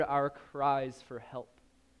our cries for help.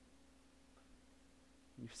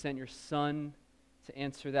 You've sent your Son to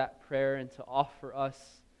answer that prayer and to offer us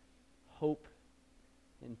hope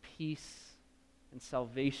and peace and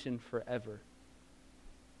salvation forever.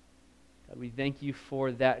 God, we thank you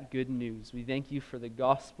for that good news. We thank you for the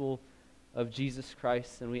gospel of Jesus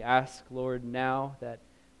Christ, and we ask, Lord, now that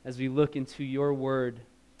as we look into your word,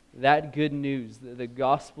 that good news, the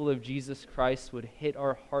gospel of Jesus Christ would hit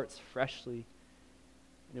our hearts freshly,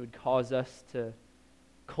 and it would cause us to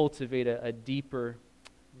cultivate a deeper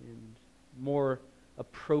and more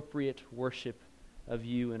appropriate worship of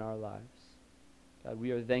you in our lives. God,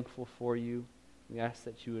 we are thankful for you. We ask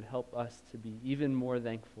that you would help us to be even more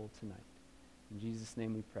thankful tonight. In Jesus'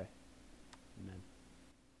 name we pray. Amen.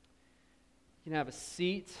 You can have a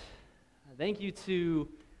seat. Thank you to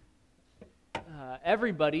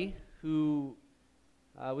everybody who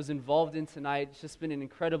was involved in tonight. It's just been an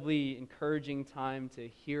incredibly encouraging time to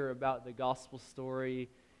hear about the gospel story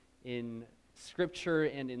in Scripture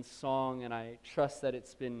and in song, and I trust that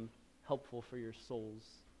it's been helpful for your souls.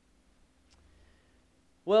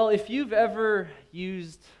 Well, if you've ever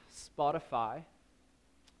used Spotify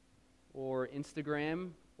or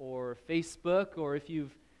Instagram or Facebook, or if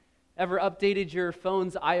you've ever updated your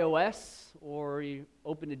phone's iOS or you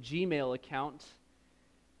opened a Gmail account,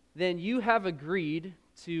 then you have agreed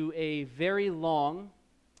to a very long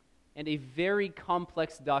and a very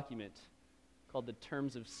complex document called the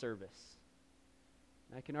Terms of Service.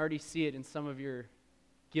 I can already see it in some of your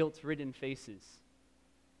guilt-ridden faces.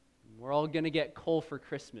 We're all going to get coal for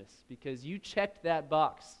Christmas because you checked that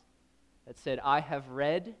box that said, I have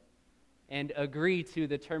read and agree to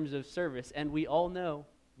the Terms of Service, and we all know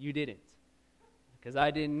you didn't, because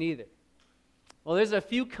I didn't either. Well, there's a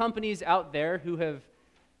few companies out there who have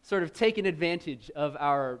sort of taken advantage of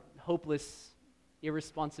our hopeless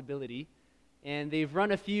irresponsibility, and they've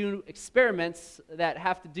run a few experiments that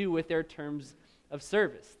have to do with their terms of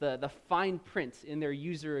service, the fine print in their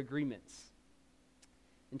user agreements.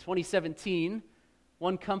 In 2017,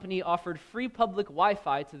 one company offered free public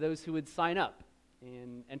Wi-Fi to those who would sign up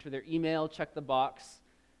and enter their email, check the box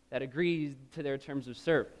that agreed to their terms of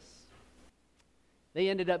service. They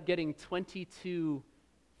ended up getting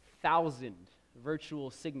 22,000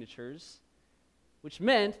 virtual signatures, which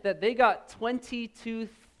meant that they got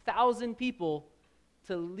 22,000 people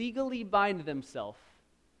to legally bind themselves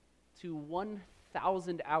to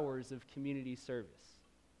 1,000 hours of community service,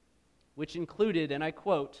 which included, and I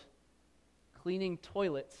quote, cleaning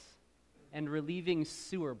toilets and relieving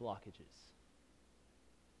sewer blockages.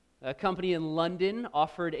 A company in London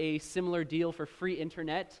offered a similar deal for free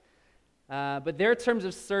internet, but their terms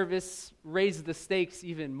of service raised the stakes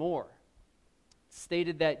even more. It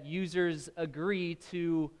stated that users agree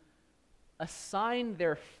to assign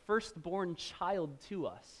their firstborn child to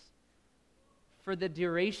us for the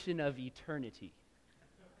duration of eternity.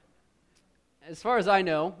 As far as I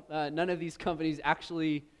know, none of these companies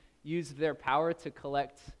actually used their power to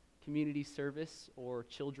collect community service or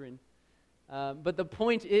children. But the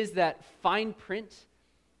point is that fine print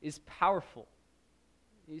is powerful.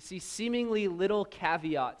 You see, seemingly little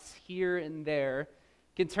caveats here and there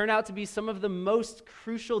can turn out to be some of the most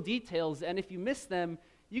crucial details, and if you miss them,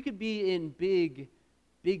 you could be in big,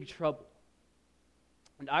 big trouble.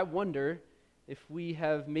 And I wonder if we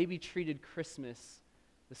have maybe treated Christmas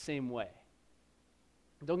the same way.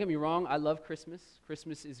 Don't get me wrong, I love Christmas.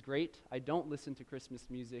 Christmas is great. I don't listen to Christmas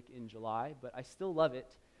music in July, but I still love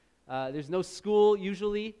it. There's no school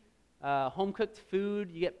usually, home-cooked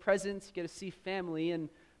food, you get presents, you get to see family, and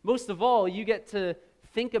most of all, you get to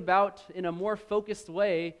think about, in a more focused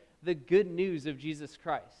way, the good news of Jesus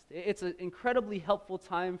Christ. It's an incredibly helpful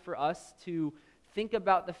time for us to think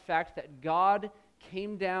about the fact that God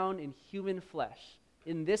came down in human flesh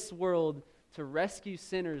in this world to rescue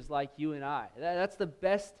sinners like you and I. That's the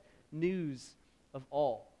best news of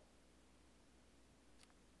all.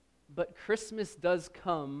 But Christmas does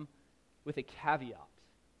come with a caveat.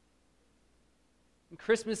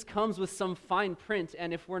 Christmas comes with some fine print,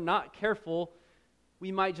 and if we're not careful,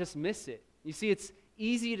 we might just miss it. You see, it's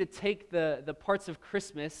easy to take the parts of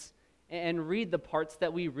Christmas and read the parts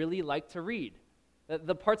that we really like to read.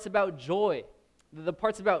 The parts about joy, the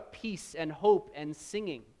parts about peace and hope and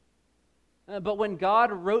singing. But when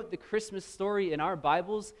God wrote the Christmas story in our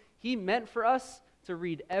Bibles, He meant for us to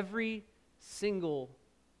read every single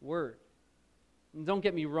word. And don't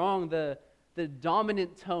get me wrong, the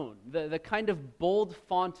dominant tone, the kind of bold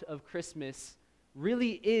font of Christmas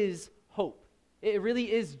really is hope. It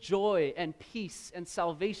really is joy and peace and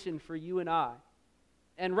salvation for you and I.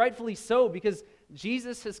 And rightfully so, because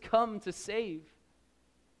Jesus has come to save.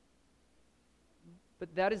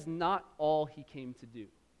 But that is not all he came to do.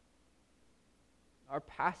 Our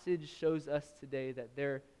passage shows us today that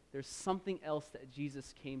there's something else that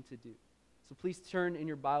Jesus came to do. So please turn in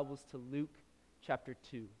your Bibles to Luke chapter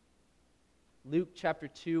 2. Luke chapter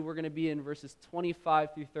 2, we're going to be in verses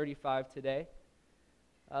 25 through 35 today.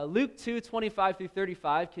 Luke 2, 25 through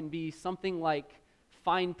 35 can be something like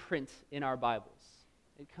fine print in our Bibles.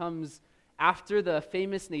 It comes after the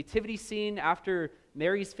famous nativity scene, after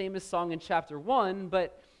Mary's famous song in chapter 1,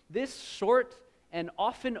 but this short and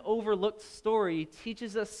often overlooked story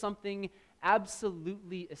teaches us something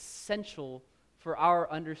absolutely essential for our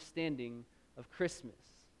understanding of Christmas.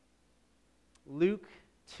 Luke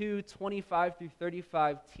 2, 25 through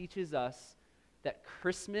 35 teaches us that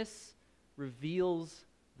Christmas reveals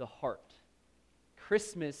the heart.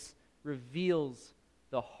 Christmas reveals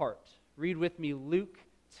the heart. Read with me Luke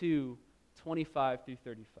 2, 25 through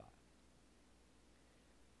 35.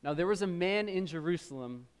 Now there was a man in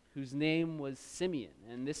Jerusalem whose name was Simeon,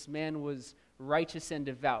 and this man was righteous and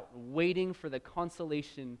devout, waiting for the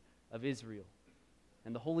consolation of Israel.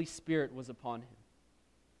 And the Holy Spirit was upon him.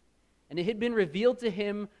 And it had been revealed to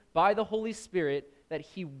him by the Holy Spirit that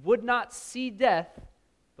he would not see death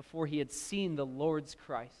before he had seen the Lord's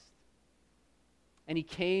Christ. And he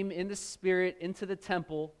came in the Spirit into the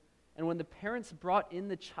temple, and when the parents brought in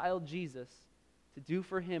the child Jesus to do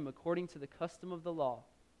for him according to the custom of the law,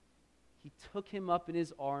 he took him up in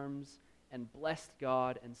his arms and blessed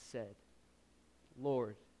God and said,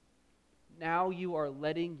 Lord, now you are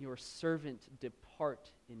letting your servant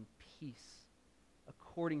depart in peace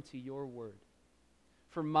according to your word.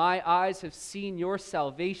 For my eyes have seen your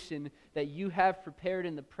salvation that you have prepared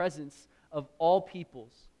in the presence of all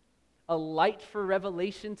peoples, a light for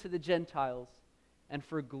revelation to the Gentiles and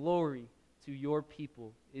for glory to your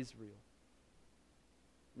people Israel.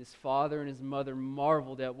 And his father and his mother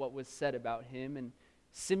marveled at what was said about him, and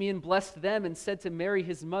Simeon blessed them and said to Mary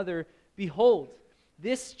his mother, Behold,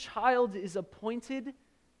 this child is appointed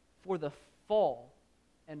for the fall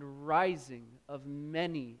and rising of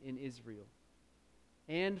many in Israel,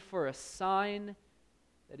 and for a sign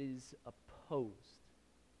that is opposed.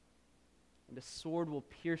 And a sword will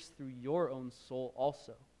pierce through your own soul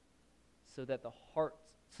also, so that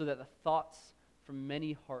the thoughts from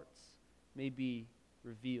many hearts may be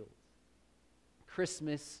revealed.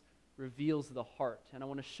 Christmas reveals the heart, and I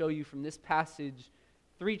want to show you from this passage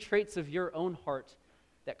 3 traits of your own heart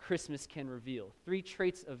that Christmas can reveal. 3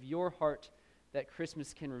 traits of your heart that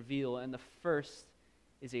Christmas can reveal, and the first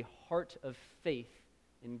is a heart of faith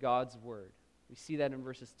in God's word. We see that in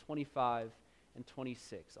verses 25 and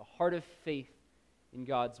 26, a heart of faith in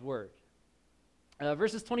God's word.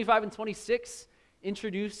 Verses 25 and 26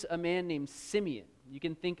 introduce a man named Simeon. You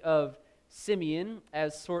can think of Simeon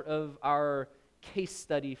as sort of our case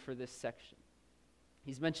study for this section.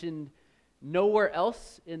 He's mentioned nowhere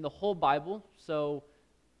else in the whole Bible, so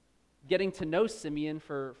getting to know Simeon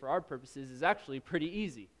for our purposes is actually pretty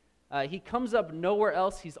easy. He comes up nowhere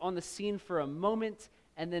else. He's on the scene for a moment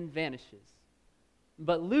and then vanishes.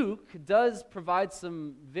 But Luke does provide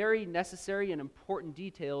some very necessary and important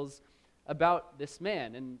details about this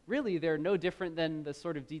man. And really, they're no different than the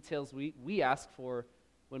sort of details we ask for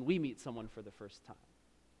when we meet someone for the first time.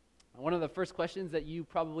 One of the first questions that you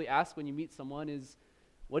probably ask when you meet someone is,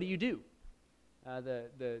 what do you do?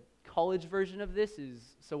 The college version of this is,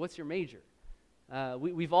 so what's your major?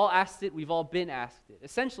 We've all asked it. We've all been asked it.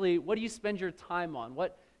 Essentially, what do you spend your time on?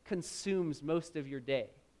 What consumes most of your day?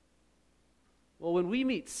 Well, when we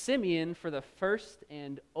meet Simeon for the first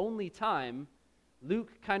and only time,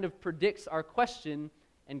 Luke kind of predicts our question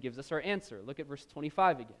and gives us our answer. Look at verse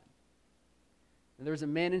 25 again. And there was a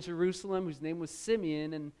man in Jerusalem whose name was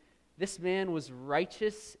Simeon, and this man was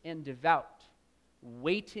righteous and devout,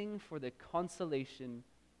 waiting for the consolation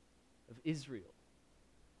of Israel.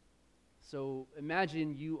 So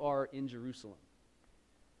imagine you are in Jerusalem,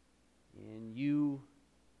 and you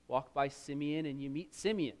walk by Simeon, and you meet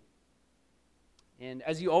Simeon. And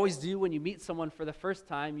as you always do when you meet someone for the first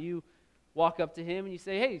time, you walk up to him and you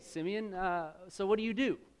say, Hey, Simeon, so what do you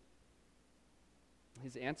do?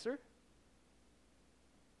 His answer?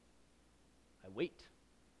 I wait.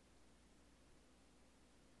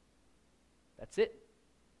 That's it.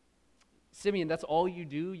 Simeon, that's all you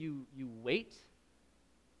do? You wait?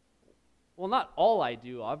 Well, not all I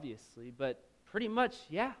do, obviously, but pretty much,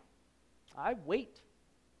 yeah, I wait.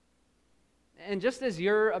 And just as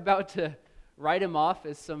you're about to write him off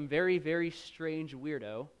as some very, very strange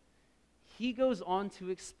weirdo, he goes on to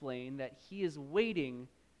explain that he is waiting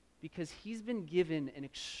because he's been given an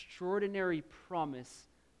extraordinary promise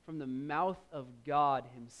from the mouth of God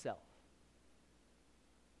himself.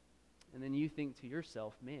 And then you think to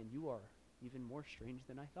yourself, man, you are even more strange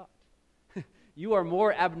than I thought. You are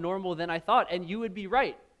more abnormal than I thought, and you would be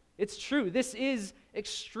right. It's true. This is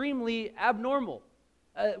extremely abnormal.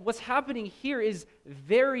 What's happening here is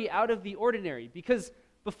very out of the ordinary, because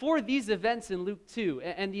before these events in Luke 2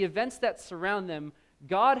 and the events that surround them,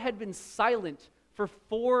 God had been silent for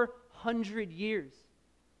 400 years.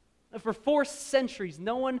 For 4 centuries,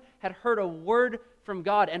 no one had heard a word from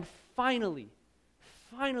God, and finally,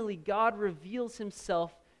 God reveals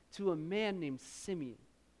himself to a man named Simeon.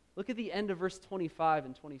 Look at the end of verse 25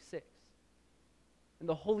 and 26. And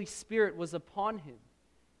the Holy Spirit was upon him,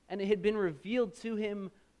 and it had been revealed to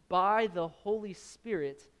him by the Holy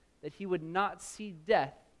Spirit that he would not see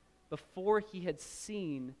death before he had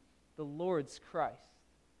seen the Lord's Christ.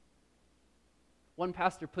 One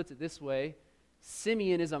pastor puts it this way: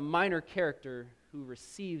 Simeon is a minor character who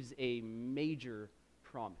receives a major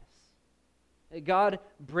promise. God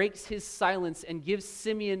breaks his silence and gives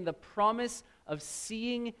Simeon the promise of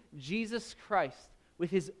seeing Jesus Christ with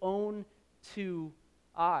his own 2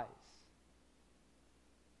 eyes.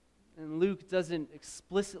 And Luke doesn't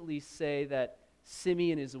explicitly say that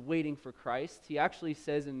Simeon is waiting for Christ. He actually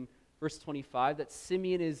says in verse 25 that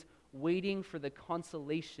Simeon is waiting for the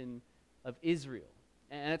consolation of Israel.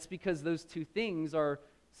 And that's because those 2 things are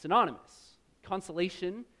synonymous.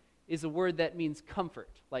 Consolation is a word that means comfort,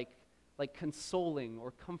 like consoling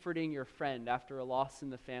or comforting your friend after a loss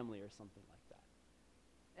in the family or something like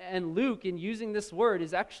that. And Luke, in using this word,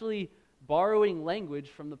 is actually borrowing language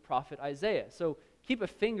from the prophet Isaiah. So keep a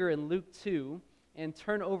finger in Luke 2 and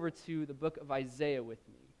turn over to the book of Isaiah with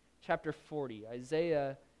me. Chapter 40.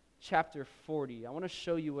 Isaiah chapter 40. I want to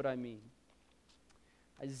show you what I mean.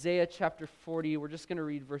 Isaiah chapter 40, we're just going to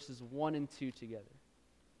read verses 1 and 2 together.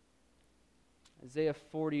 Isaiah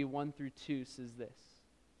 40, 1 through 2 says this: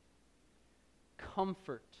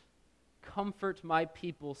 Comfort my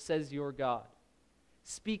people, says your God.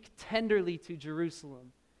 Speak tenderly to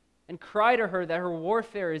Jerusalem, and cry to her that her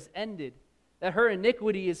warfare is ended, that her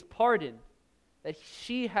iniquity is pardoned, that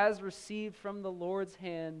she has received from the Lord's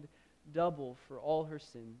hand double for all her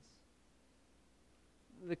sins.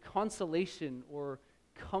 The consolation or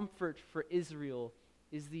comfort for Israel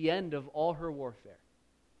is the end of all her warfare.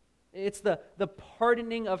 It's the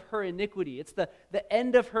pardoning of her iniquity. It's the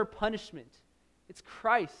end of her punishment. It's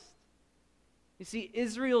Christ. You see,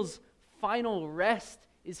 Israel's final rest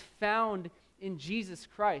is found in Jesus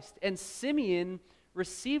Christ. And Simeon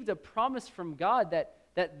received a promise from God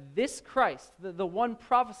that this Christ, the one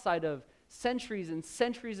prophesied of centuries and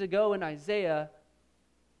centuries ago in Isaiah,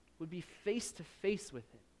 would be face to face with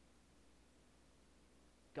him.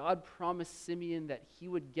 God promised Simeon that he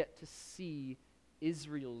would get to see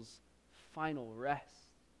Israel's final rest,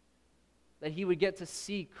 that he would get to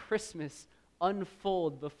see Christmas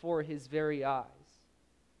unfold before his very eyes.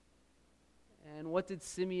 And what did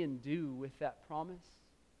Simeon do with that promise?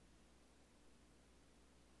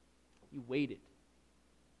 He waited.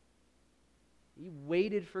 He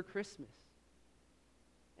waited for Christmas.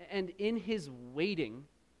 And in his waiting,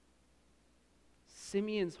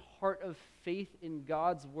 Simeon's heart of faith in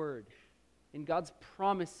God's word, in God's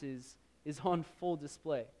promises, is on full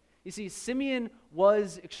display. You see, Simeon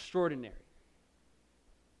was extraordinary.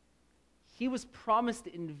 He was promised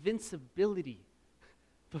invincibility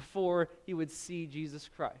before he would see Jesus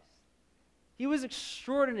Christ. He was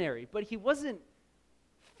extraordinary, but he wasn't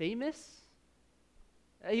famous.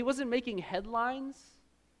 He wasn't making headlines.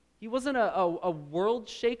 He wasn't a world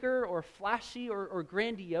shaker or flashy or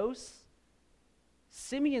grandiose.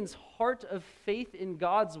 Simeon's heart of faith in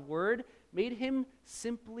God's word made him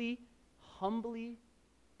simply, humbly,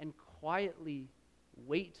 and quietly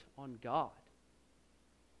wait on God.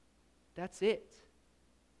 That's it.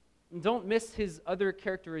 And don't miss his other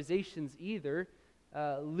characterizations either.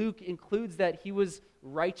 Luke includes that he was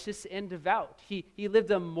righteous and devout. He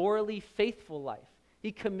lived a morally faithful life.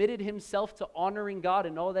 He committed himself to honoring God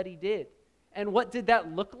in all that he did. And what did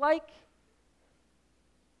that look like?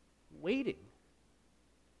 Waiting.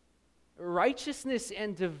 Righteousness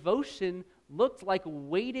and devotion looked like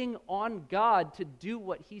waiting on God to do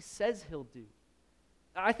what he says he'll do.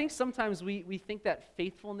 I think sometimes we think that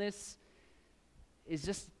faithfulness is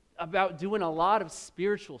just about doing a lot of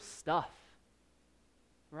spiritual stuff,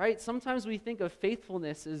 right? Sometimes we think of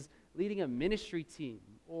faithfulness as leading a ministry team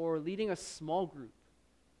or leading a small group,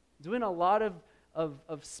 doing a lot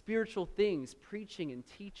of spiritual things, preaching and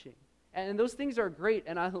teaching. And those things are great,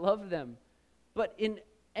 and I love them. But in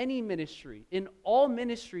any ministry, in all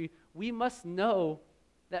ministry, we must know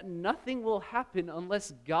that nothing will happen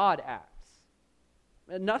unless God acts.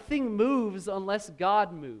 Nothing moves unless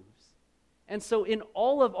God moves. And so in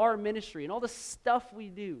all of our ministry and all the stuff we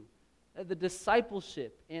do, the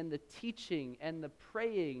discipleship and the teaching and the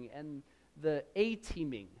praying and the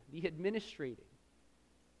A-teaming, the administrating,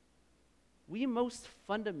 we most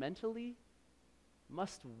fundamentally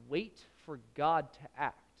must wait for God to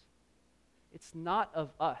act. It's not of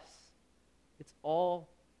us. It's all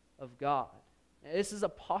of God. And this is a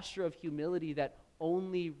posture of humility that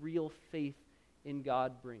only real faith in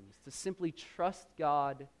God brings, to simply trust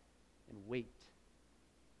God and wait.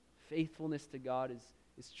 Faithfulness to God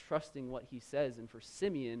is trusting what he says, and for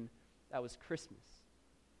Simeon, that was Christmas.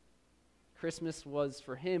 Christmas was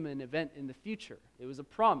for him an event in the future. It was a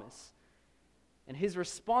promise. And his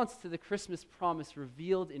response to the Christmas promise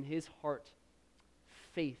revealed in his heart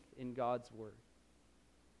faith in God's word.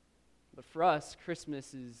 But for us,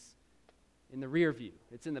 Christmas is in the rear view.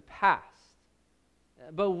 It's in the past.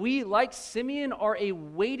 But we, like Simeon, are a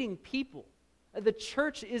waiting people. The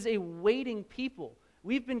church is a waiting people.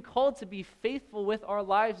 We've been called to be faithful with our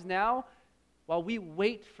lives now while we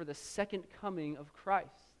wait for the second coming of Christ.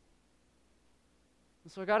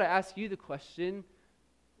 And so I got to ask you the question,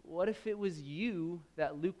 what if it was you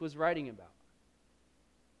that Luke was writing about?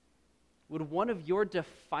 Would one of your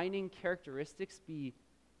defining characteristics be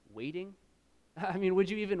waiting? I mean, would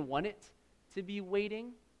you even want it to be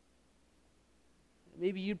waiting?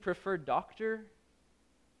 Maybe you'd prefer doctor,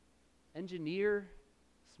 engineer,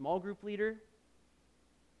 small group leader.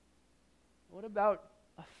 What about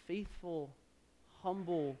a faithful,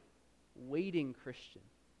 humble, waiting Christian?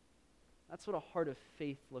 That's what a heart of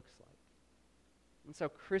faith looks like. That's how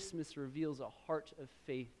Christmas reveals a heart of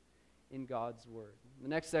faith in God's word. In the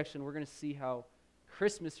next section, we're going to see how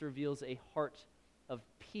Christmas reveals a heart of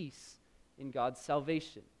peace in God's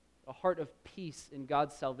salvation. A heart of peace in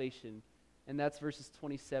God's salvation. And that's verses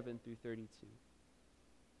 27 through 32.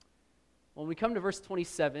 When we come to verse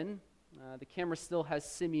 27, the camera still has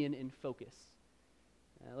Simeon in focus.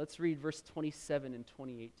 Let's read verse 27 and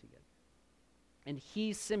 28 together. And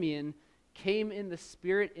he, Simeon, came in the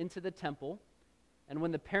Spirit into the temple, and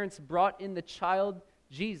when the parents brought in the child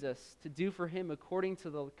Jesus to do for him according to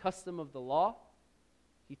the custom of the law,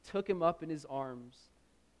 he took him up in his arms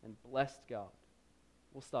and blessed God.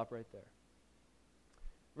 We'll stop right there.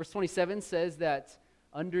 Verse 27 says that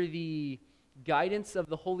under the guidance of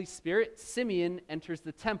the Holy Spirit, Simeon enters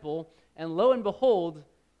the temple, and lo and behold,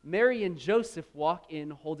 Mary and Joseph walk in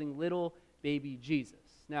holding little baby Jesus.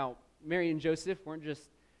 Now, Mary and Joseph weren't just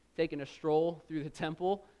taking a stroll through the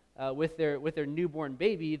temple with their newborn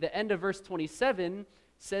baby. The end of verse 27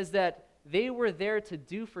 says that they were there to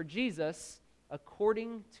do for Jesus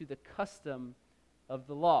according to the custom of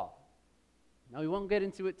the law. Now, we won't get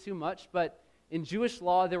into it too much, but in Jewish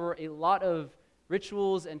law, there were a lot of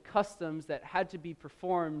rituals and customs that had to be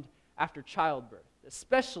performed after childbirth,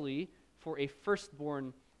 especially for a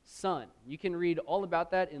firstborn son. You can read all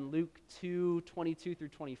about that in Luke 2:22 through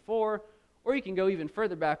 24, or you can go even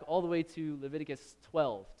further back all the way to Leviticus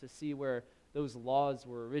 12 to see where those laws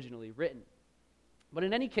were originally written. But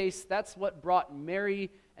in any case, that's what brought Mary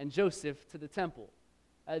and Joseph to the temple.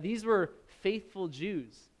 These were faithful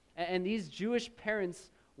Jews, and these Jewish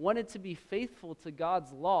parents wanted to be faithful to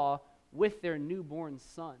God's law with their newborn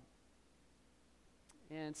son.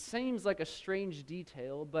 And it seems like a strange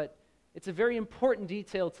detail, but it's a very important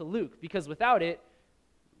detail to Luke, because without it,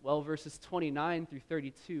 well, verses 29 through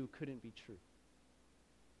 32 couldn't be true.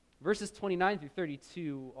 Verses 29 through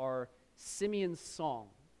 32 are Simeon's song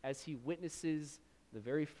as he witnesses the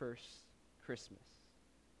very first Christmas.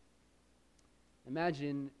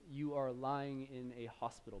 Imagine you are lying in a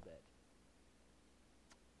hospital bed.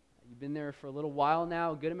 You've been there for a little while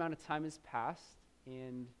now, a good amount of time has passed,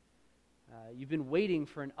 and you've been waiting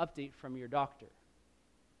for an update from your doctor.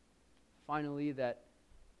 Finally, that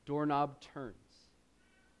doorknob turns.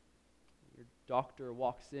 Your doctor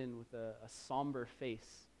walks in with a somber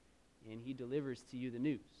face, and he delivers to you the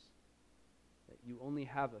news that you only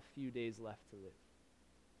have a few days left to live.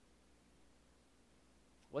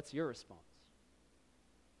 What's your response?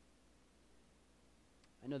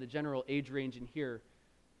 I know the general age range in here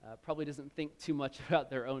probably doesn't think too much about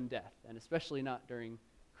their own death, and especially not during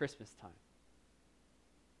Christmas time.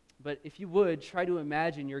 But if you would, try to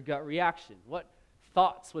imagine your gut reaction. What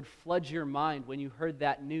thoughts would flood your mind when you heard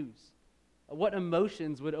that news? What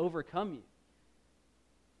emotions would overcome you?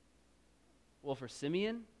 Well, for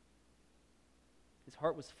Simeon, his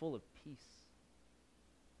heart was full of peace.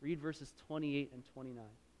 Read verses 28 and 29.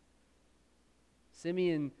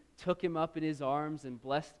 Simeon took him up in his arms and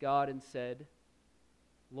blessed God and said,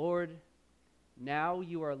 Lord, now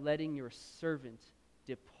you are letting your servant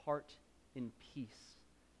depart in peace,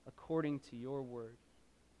 according to your word.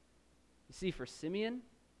 You see, for Simeon,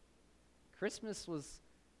 Christmas was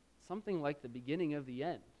something like the beginning of the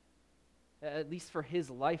end, at least for his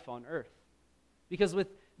life on earth. Because with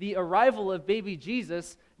the arrival of baby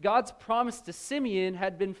Jesus, God's promise to Simeon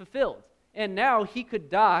had been fulfilled, and now he could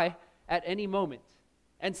die at any moment.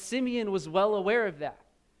 And Simeon was well aware of that.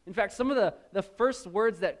 In fact, some of the first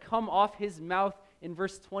words that come off his mouth in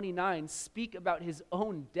verse 29 speak about his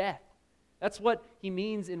own death. That's what he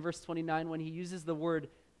means in verse 29 when he uses the word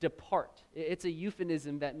depart. It's a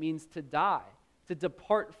euphemism that means to die, to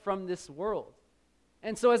depart from this world.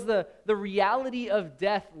 And so as the reality of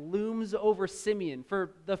death looms over Simeon, for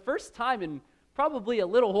the first time in probably a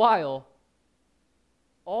little while,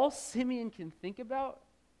 all Simeon can think about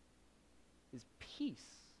is peace.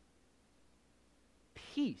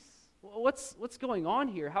 Peace. What's going on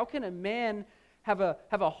here? How can a man have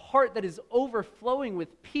a heart that is overflowing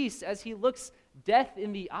with peace as he looks death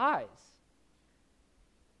in the eyes?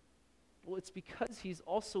 Well, it's because he's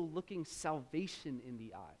also looking salvation in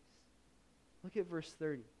the eyes. Look at verse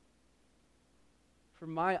 30. For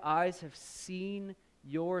my eyes have seen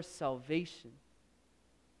your salvation.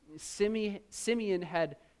 Simeon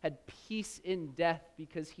had peace in death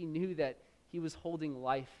because he knew that he was holding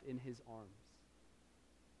life in his arms.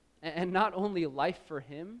 And not only life for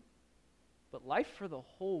him, but life for the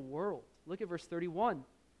whole world. Look at verse 31.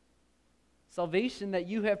 Salvation that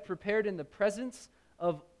you have prepared in the presence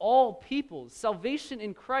of all peoples. Salvation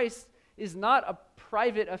in Christ is not a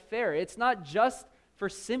private affair. It's not just for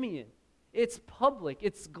Simeon. It's public,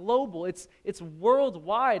 it's global, it's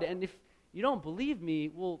worldwide. And if you don't believe me,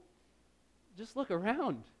 well, just look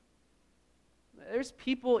around. There's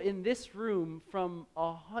people in this room from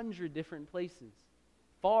 100 different places,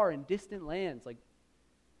 far and distant lands like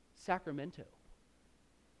Sacramento.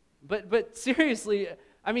 But seriously,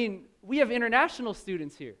 I mean, we have international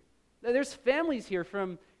students here. There's families here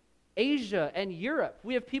from Asia and Europe.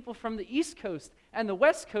 We have people from the East Coast and the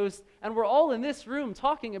West Coast, and we're all in this room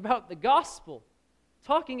talking about the gospel,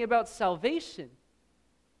 talking about salvation.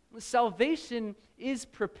 Salvation is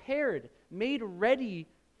prepared, made ready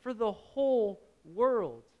for the whole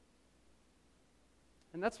world.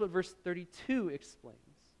 And that's what verse 32 explains.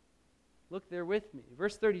 Look there with me.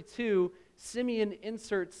 Verse 32, Simeon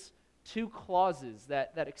inserts two clauses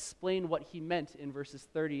that explain what he meant in verses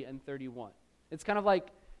 30 and 31. It's kind of like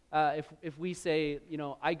if we say,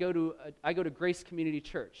 I go to Grace Community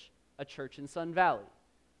Church, a church in Sun Valley.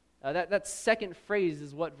 That second phrase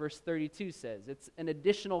is what verse 32 says. It's an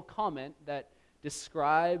additional comment that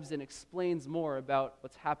describes and explains more about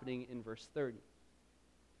what's happening in verse 30.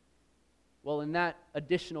 Well, in that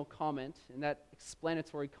additional comment, in that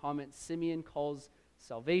explanatory comment, Simeon calls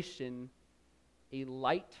salvation a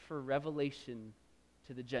light for revelation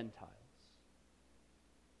to the Gentiles.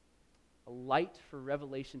 A light for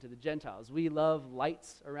revelation to the Gentiles. We love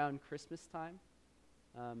lights around Christmas time.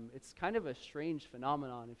 It's kind of a strange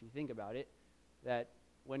phenomenon if you think about it, that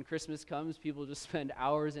when Christmas comes, people just spend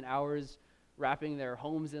hours and hours wrapping their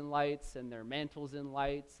homes in lights and their mantles in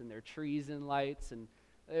lights and their trees in lights. And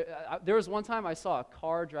there was one time I saw a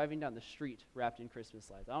car driving down the street wrapped in Christmas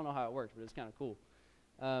lights. I don't know how it worked, but it was kind of cool.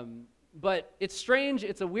 But it's strange.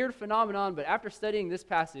 It's a weird phenomenon. But after studying this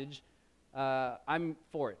passage, I'm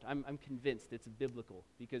for it. I'm convinced it's biblical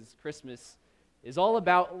because Christmas is all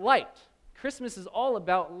about light. Christmas is all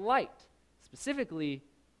about light, specifically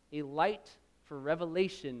a light for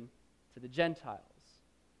revelation to the Gentiles.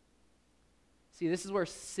 See, this is where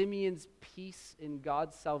Simeon's peace in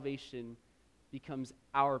God's salvation becomes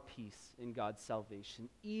our peace in God's salvation,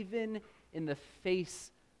 even in the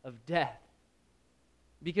face of death.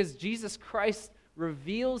 Because Jesus Christ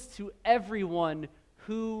reveals to everyone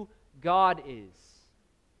who God is.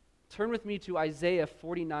 Turn with me to Isaiah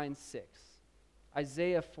 49:6.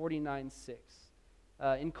 Isaiah 49:6.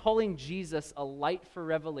 In calling Jesus a light for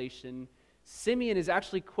revelation, Simeon is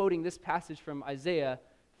actually quoting this passage from Isaiah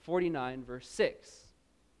 49, verse 6.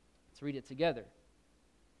 Let's read it together.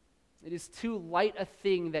 It is too light a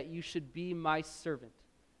thing that you should be my servant,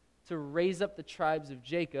 to raise up the tribes of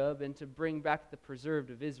Jacob and to bring back the preserved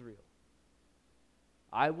of Israel.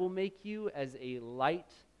 I will make you as a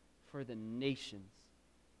light for the nations,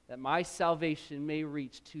 that my salvation may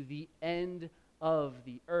reach to the end of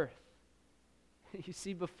the earth. You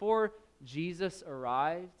see, before Jesus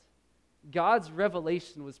arrived, God's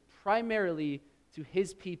revelation was primarily to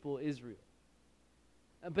his people, Israel.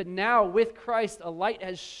 But now, with Christ, a light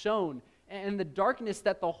has shone, and the darkness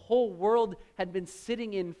that the whole world had been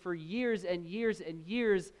sitting in for years and years and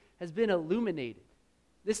years has been illuminated.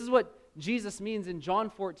 This is what Jesus means in John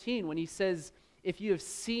 14 when he says, if you have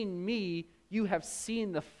seen me, you have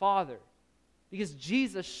seen the Father. because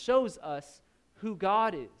Jesus shows us who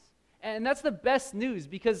God is. And that's the best news,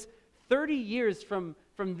 because 30 years from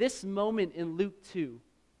this moment in Luke 2,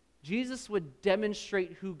 Jesus would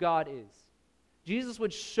demonstrate who God is. Jesus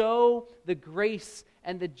would show the grace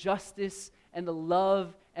and the justice and the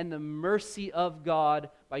love and the mercy of God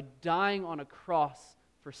by dying on a cross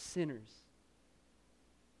for sinners.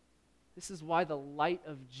 This is why the light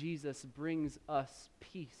of Jesus brings us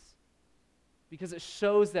peace, because it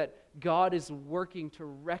shows that God is working to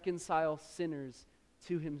reconcile sinners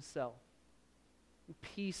to himself.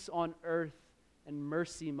 Peace on earth and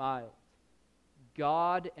mercy mild.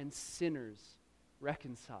 God and sinners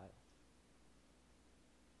reconciled.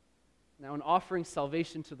 Now, in offering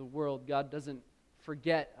salvation to the world, God doesn't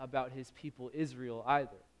forget about his people Israel either.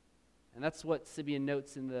 And that's what Simeon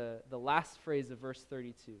notes in the last phrase of verse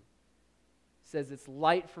 32. It says, it's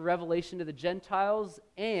light for revelation to the Gentiles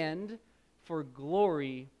and for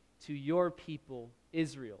glory to your people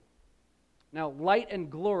Israel. Now, light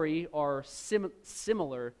and glory are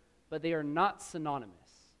similar, but they are not synonymous.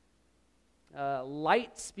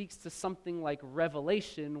 Light speaks to something like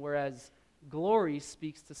revelation, whereas glory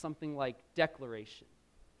speaks to something like declaration.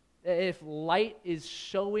 If light is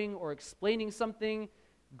showing or explaining something,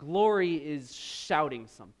 glory is shouting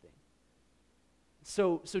something.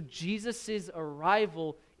 So Jesus'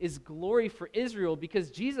 arrival is glory for Israel,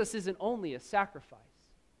 because Jesus isn't only a sacrifice.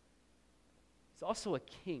 He's also a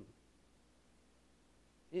king.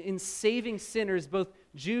 In saving sinners, both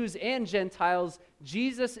Jews and Gentiles,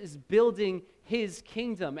 Jesus is building his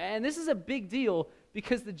kingdom. And this is a big deal,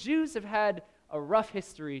 because the Jews have had a rough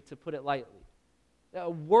history, to put it lightly.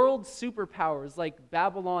 World superpowers like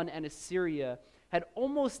Babylon and Assyria had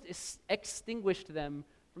almost extinguished them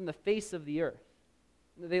from the face of the earth.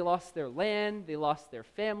 They lost their land, they lost their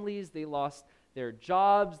families, they lost their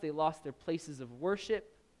jobs, they lost their places of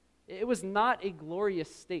worship. It was not a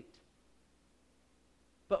glorious state.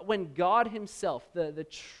 But when God himself, the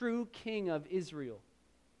true king of Israel,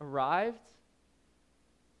 arrived,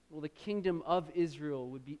 well, the kingdom of Israel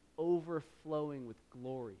would be overflowing with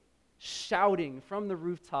glory, shouting from the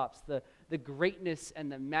rooftops the greatness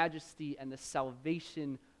and the majesty and the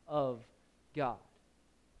salvation of God.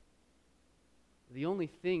 The only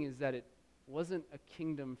thing is that it wasn't a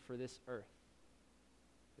kingdom for this earth.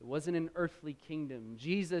 It wasn't an earthly kingdom.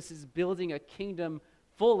 Jesus is building a kingdom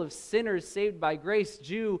full of sinners saved by grace,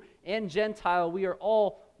 Jew and Gentile. We are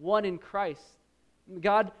all one in Christ.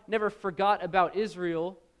 God never forgot about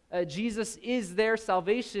Israel. Jesus is their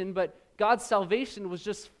salvation, but God's salvation was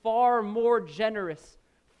just far more generous,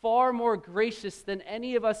 far more gracious than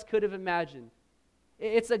any of us could have imagined.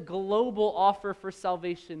 It's a global offer for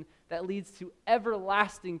salvation that leads to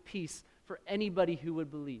everlasting peace for anybody who would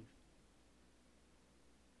believe.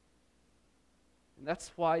 And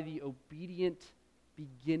that's why the obedient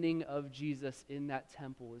beginning of Jesus in that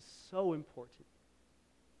temple is so important,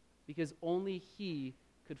 because only he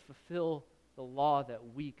could fulfill the law that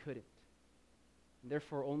we couldn't. And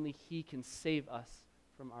therefore, only he can save us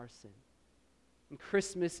from our sin. And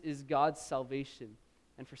Christmas is God's salvation.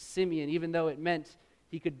 And for Simeon, even though it meant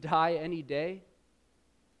he could die any day,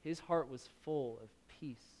 his heart was full of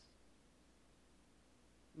peace.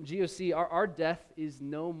 In GOC, our death is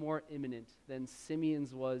no more imminent than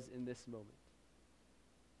Simeon's was in this moment.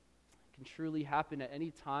 It can truly happen at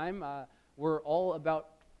any time. We're all about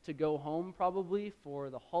to go home probably for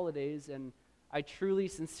the holidays, and I truly,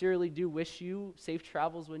 sincerely do wish you safe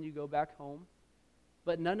travels when you go back home,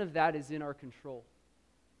 but none of that is in our control.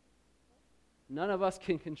 None of us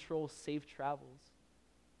can control safe travels.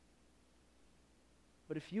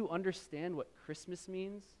 But if you understand what Christmas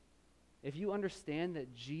means, if you understand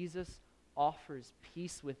that Jesus offers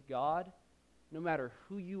peace with God, no matter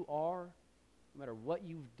who you are, no matter what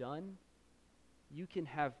you've done, you can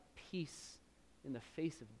have peace in the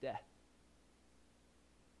face of death.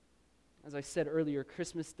 As I said earlier,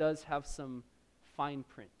 Christmas does have some fine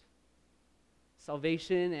print.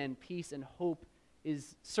 Salvation and peace and hope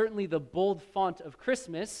is certainly the bold font of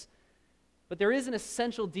Christmas, but there is an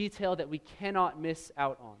essential detail that we cannot miss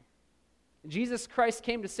out on. Jesus Christ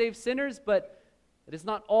came to save sinners, but it is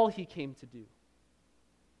not all he came to do.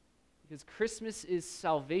 Because Christmas is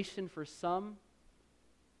salvation for some,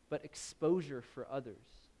 but exposure for others.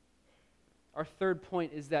 Our third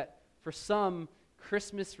point is that for some,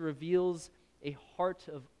 Christmas reveals a heart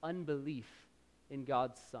of unbelief in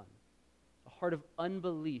God's Son. A heart of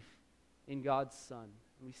unbelief in God's Son.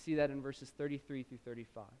 And we see that in verses 33 through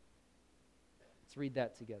 35. Let's read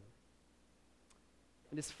that together.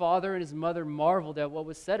 And his father and his mother marveled at what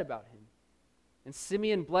was said about him. And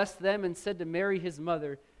Simeon blessed them and said to Mary his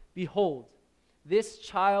mother, "Behold, this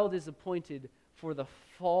child is appointed for the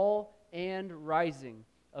fall and rising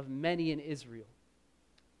of many in Israel,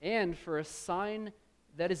 and for a sign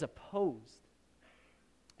that is opposed.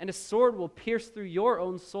 And a sword will pierce through your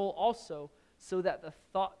own soul also, so that the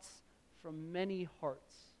thoughts from many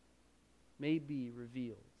hearts may be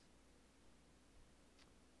revealed.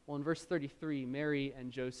 Well, in verse 33, Mary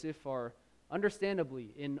and Joseph are understandably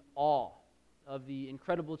in awe of the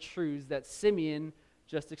incredible truths that Simeon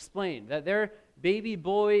just explained. That their baby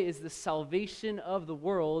boy is the salvation of the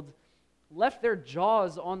world, left their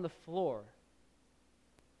jaws on the floor.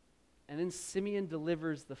 And then Simeon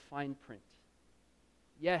delivers the fine print.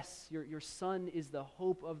 Yes, your son is the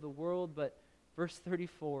hope of the world, but verse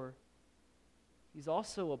 34, he's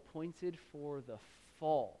also appointed for the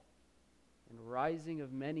fall and rising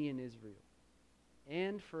of many in Israel,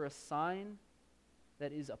 and for a sign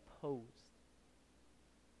that is opposed.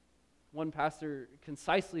 One pastor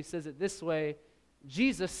concisely says it this way: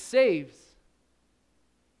 Jesus saves,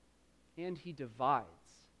 and he divides.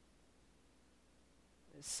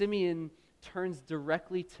 Simeon turns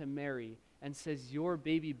directly to Mary and says, your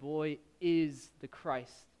baby boy is the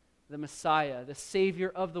Christ, the Messiah, the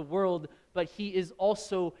Savior of the world, but he is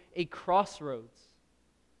also a crossroads.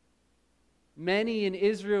 Many in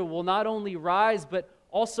Israel will not only rise, but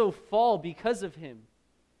also fall because of him.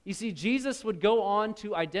 You see, Jesus would go on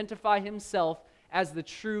to identify himself as the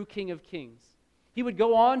true King of Kings. He would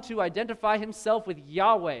go on to identify himself with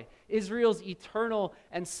Yahweh, Israel's eternal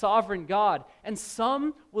and sovereign God. And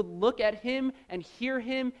some would look at him and hear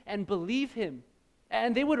him and believe him.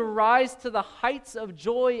 And they would rise to the heights of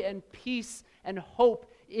joy and peace and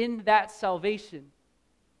hope in that salvation.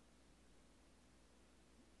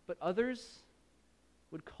 But others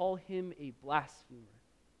would call him a blasphemer.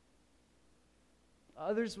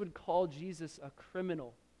 Others would call Jesus a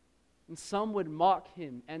criminal. And some would mock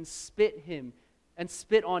him and spit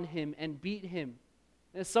on him and beat him.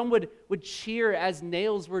 And some would cheer as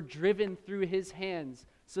nails were driven through his hands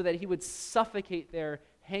so that he would suffocate there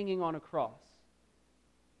hanging on a cross.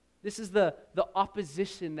 This is the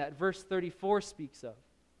opposition that verse 34 speaks of.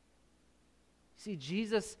 See,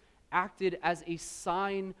 Jesus acted as a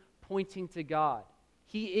sign pointing to God.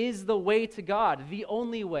 He is the way to God, the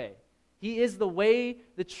only way. He is the way,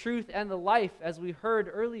 the truth, and the life, as we heard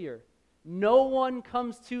earlier. No one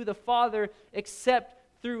comes to the Father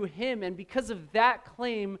except through him. And because of that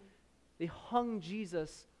claim, they hung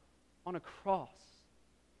Jesus on a cross.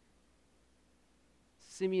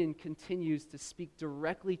 Simeon continues to speak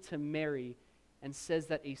directly to Mary and says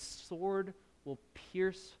that a sword will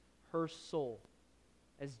pierce her soul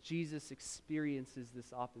as Jesus experiences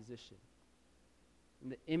this opposition.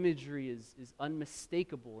 And the imagery is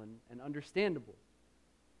unmistakable and understandable.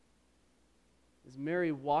 As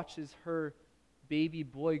Mary watches her baby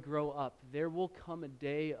boy grow up, there will come a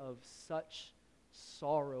day of such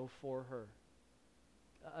sorrow for her.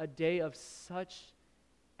 A day of such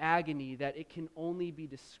agony that it can only be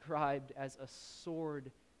described as a sword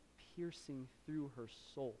piercing through her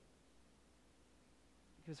soul.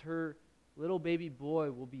 Because her little baby boy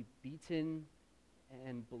will be beaten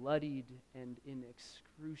and bloodied and in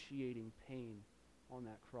excruciating pain on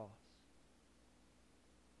that cross.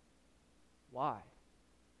 Why?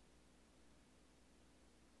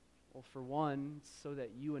 Well, for one, so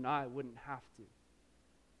that you and I wouldn't have to.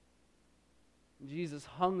 Jesus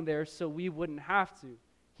hung there so we wouldn't have to.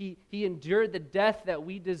 He endured the death that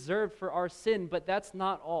we deserved for our sin, but that's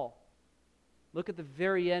not all. Look at the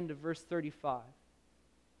very end of verse 35.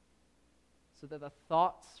 So that the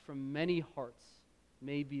thoughts from many hearts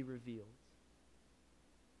may be revealed.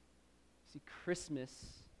 See,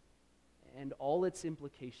 Christmas and all its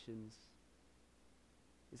implications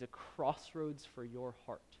is a crossroads for your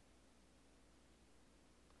heart.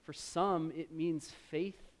 For some, it means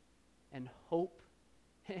faith and hope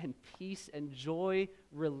and peace and joy,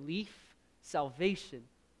 relief, salvation.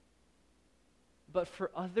 But for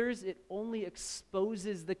others, it only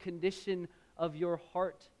exposes the condition of your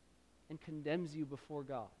heart and condemns you before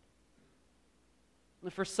God.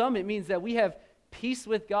 And for some, it means that we have peace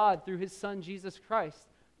with God through his Son, Jesus Christ.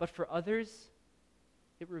 But for others,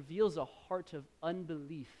 it reveals a heart of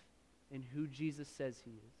unbelief in who Jesus says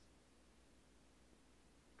he is.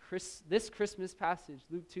 This Christmas passage,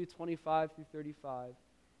 Luke 2:25 through 35,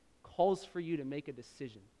 calls for you to make a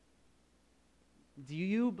decision. Do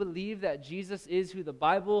you believe that Jesus is who the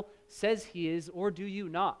Bible says he is, or do you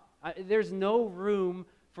not? There's no room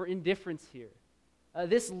for indifference here.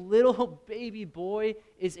 This little baby boy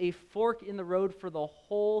is a fork in the road for the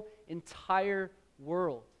whole entire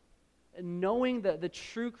world. And knowing that the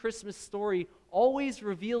true Christmas story always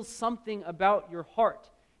reveals something about your heart.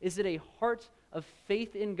 Is it a heart of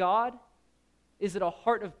faith in God? Is it a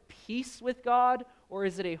heart of peace with God, or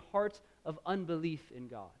is it a heart of unbelief in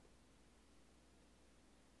God?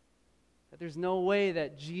 That there's no way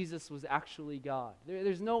that Jesus was actually God.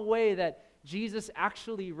 There's no way that Jesus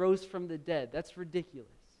actually rose from the dead. That's ridiculous.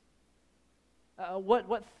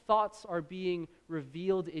 What thoughts are being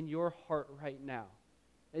revealed in your heart right now?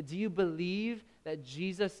 Do you believe that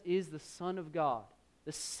Jesus is the Son of God,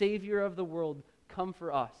 the Savior of the world, come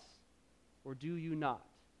for us? Or do you not?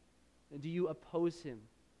 And do you oppose him?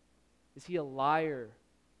 Is he a liar?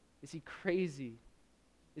 Is he crazy?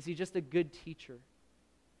 Is he just a good teacher?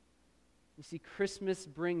 You see, Christmas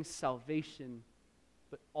brings salvation,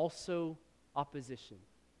 but also opposition.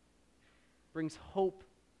 Brings hope,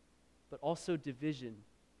 but also division.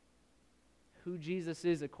 Who Jesus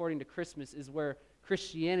is, according to Christmas, is where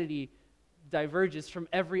Christianity diverges from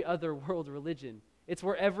every other world religion. It's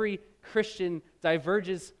where every Christian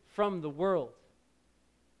diverges from the world.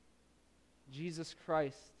 Jesus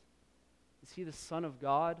Christ, is he the Son of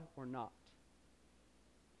God or not?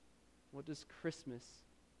 What does Christmas,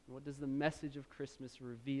 what does the message of Christmas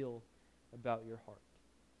reveal about your heart?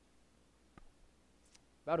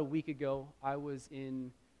 About a week ago, I was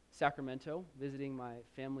in Sacramento visiting my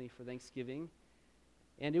family for Thanksgiving.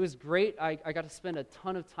 And it was great. I got to spend a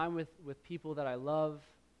ton of time with people that I love,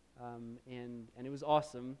 and it was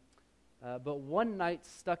awesome. But one night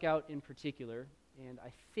stuck out in particular, and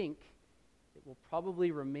I think it will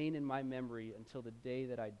probably remain in my memory until the day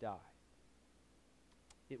that I die.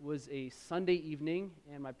 It was a Sunday evening,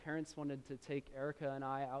 and my parents wanted to take Erica and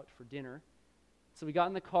I out for dinner. So we got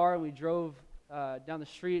in the car, and we drove down the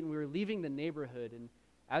street, and we were leaving the neighborhood. And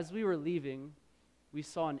as we were leaving, we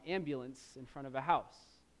saw an ambulance in front of a house.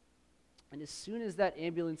 And as soon as that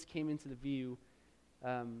ambulance came into the view,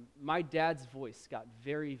 my dad's voice got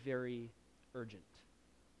very, very urgent.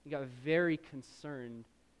 He got very concerned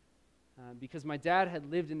because my dad had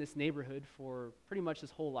lived in this neighborhood for pretty much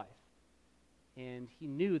his whole life. And he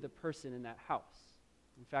knew the person in that house.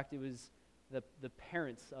 In fact, it was the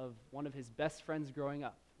parents of one of his best friends growing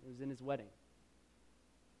up. It was in his wedding.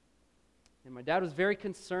 And my dad was very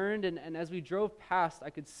concerned, and as we drove past, I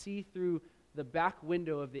could see through the back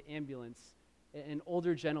window of the ambulance an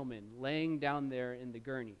older gentleman laying down there in the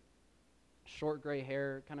gurney. Short gray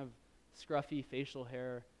hair, kind of scruffy facial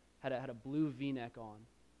hair, had a blue V-neck on.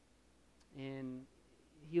 And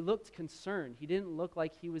he looked concerned. He didn't look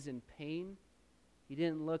like he was in pain. He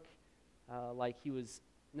didn't look like he was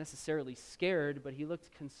necessarily scared, but he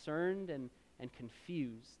looked concerned and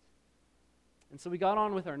confused. And so we got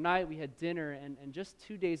on with our night, we had dinner, and just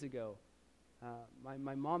 2 days ago,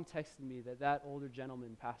 my mom texted me that older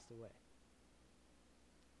gentleman passed away.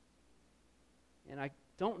 And I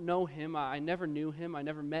don't know him, I never knew him, I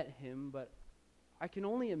never met him, but I can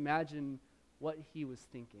only imagine what he was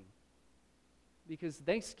thinking. Because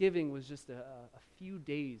Thanksgiving was just a few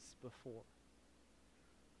days before.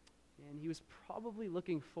 And he was probably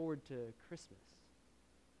looking forward to Christmas.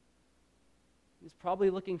 He was probably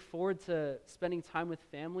looking forward to spending time with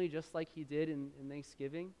family just like he did in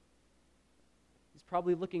Thanksgiving. He's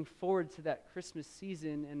probably looking forward to that Christmas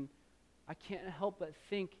season, and I can't help but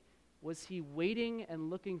think, was he waiting and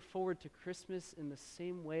looking forward to Christmas in the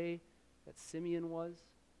same way that Simeon was?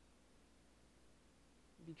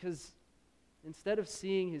 Because instead of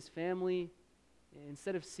seeing his family,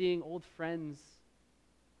 instead of seeing old friends,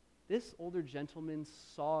 this older gentleman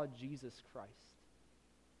saw Jesus Christ.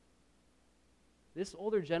 This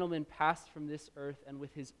older gentleman passed from this earth, and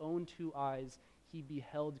with his own 2 eyes, he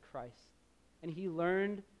beheld Christ. And he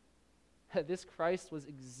learned that this Christ was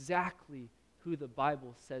exactly who the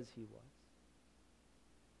Bible says he was.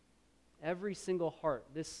 Every single heart,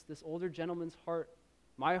 this older gentleman's heart,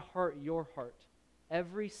 my heart, your heart,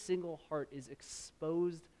 every single heart is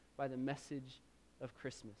exposed by the message of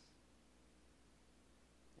Christmas.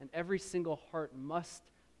 And every single heart must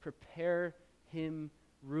prepare him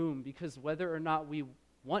room, because whether or not we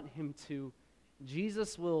want him to,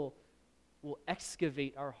 Jesus will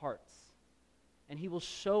excavate our hearts, and he will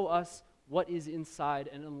show us what is inside.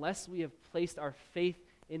 And unless we have placed our faith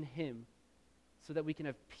in him so that we can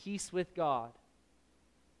have peace with God,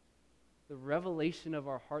 the revelation of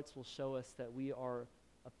our hearts will show us that we are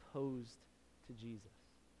opposed to Jesus.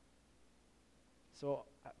 So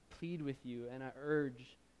I plead with you, and I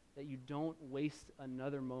urge that you don't waste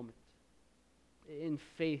another moment. In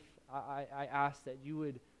faith, I ask that you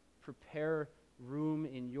would prepare room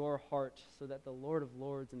in your heart so that the Lord of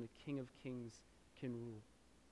Lords and the King of Kings can rule.